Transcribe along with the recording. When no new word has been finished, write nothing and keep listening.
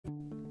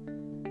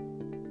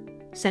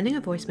Sending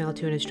a voicemail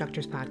to an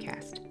instructor's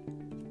podcast.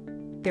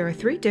 There are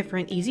 3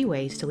 different easy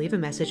ways to leave a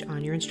message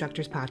on your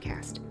instructor's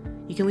podcast.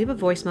 You can leave a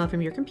voicemail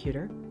from your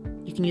computer,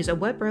 you can use a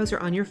web browser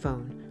on your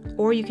phone,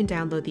 or you can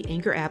download the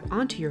Anchor app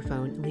onto your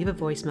phone and leave a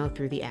voicemail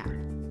through the app.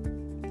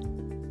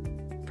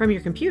 From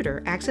your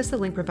computer, access the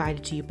link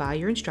provided to you by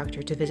your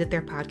instructor to visit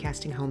their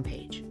podcasting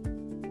homepage.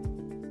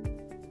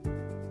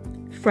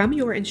 From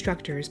your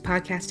instructor's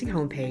podcasting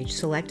homepage,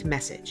 select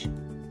Message.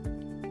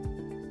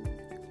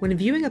 When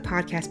viewing a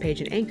podcast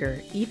page in Anchor,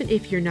 even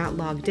if you're not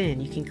logged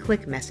in, you can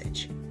click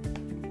Message.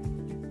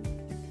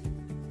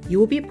 You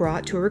will be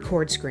brought to a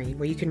record screen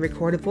where you can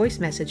record a voice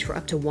message for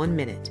up to 1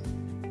 minute.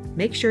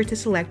 Make sure to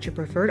select your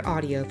preferred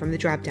audio from the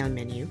drop-down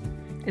menu,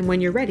 and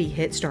when you're ready,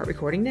 hit Start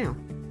Recording Now.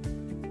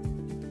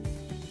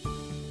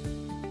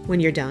 When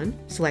you're done,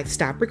 select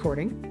Stop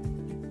Recording.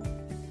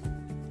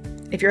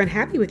 If you're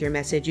unhappy with your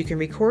message, you can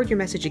record your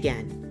message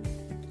again.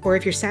 Or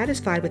if you're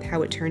satisfied with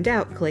how it turned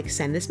out, click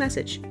Send this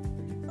message.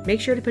 Make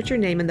sure to put your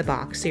name in the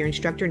box so your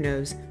instructor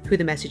knows who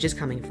the message is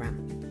coming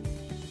from.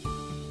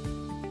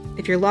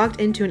 If you're logged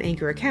into an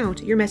Anchor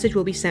account, your message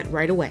will be sent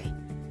right away.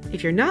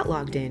 If you're not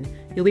logged in,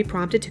 you'll be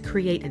prompted to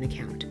create an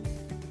account.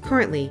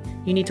 Currently,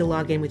 you need to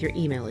log in with your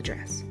email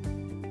address.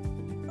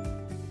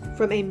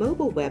 From a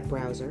mobile web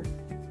browser,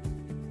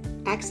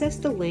 access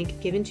the link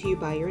given to you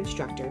by your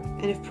instructor,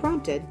 and if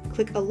prompted,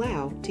 click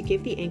Allow to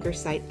give the Anchor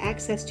site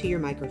access to your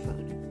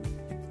microphone.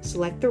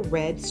 Select the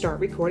red Start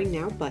Recording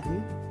Now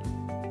button,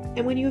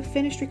 and when you have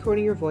finished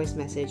recording your voice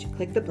message,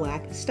 click the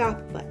black Stop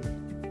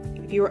button.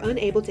 If you are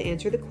unable to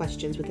answer the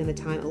questions within the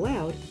time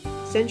allowed,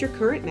 send your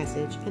current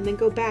message and then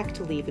go back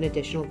to leave an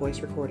additional voice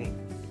recording.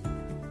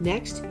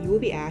 Next, you will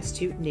be asked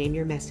to name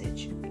your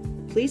message.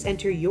 Please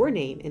enter your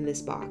name in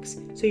this box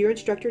so your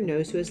instructor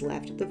knows who has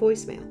left the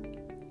voicemail.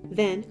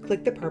 Then,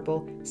 click the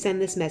purple Send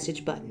this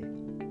message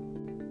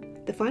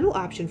button. The final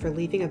option for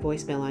leaving a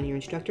voicemail on your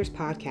instructor's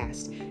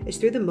podcast is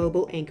through the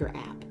mobile Anchor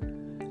app.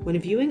 When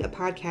viewing a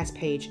podcast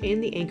page in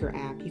the Anchor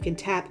app, you can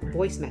tap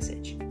Voice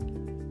Message.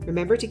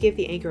 Remember to give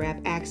the Anchor app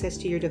access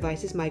to your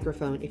device's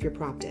microphone if you're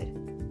prompted.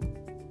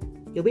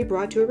 You'll be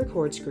brought to a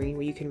record screen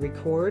where you can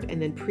record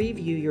and then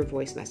preview your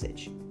voice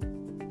message.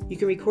 You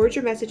can record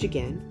your message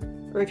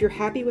again, or if you're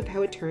happy with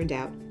how it turned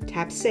out,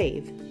 tap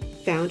Save,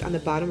 found on the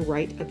bottom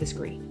right of the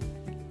screen.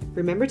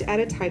 Remember to add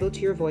a title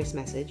to your voice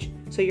message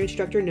so your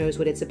instructor knows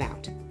what it's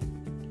about.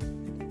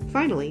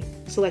 Finally,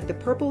 select the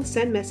purple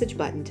Send Message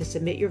button to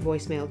submit your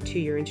voicemail to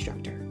your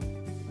instructor.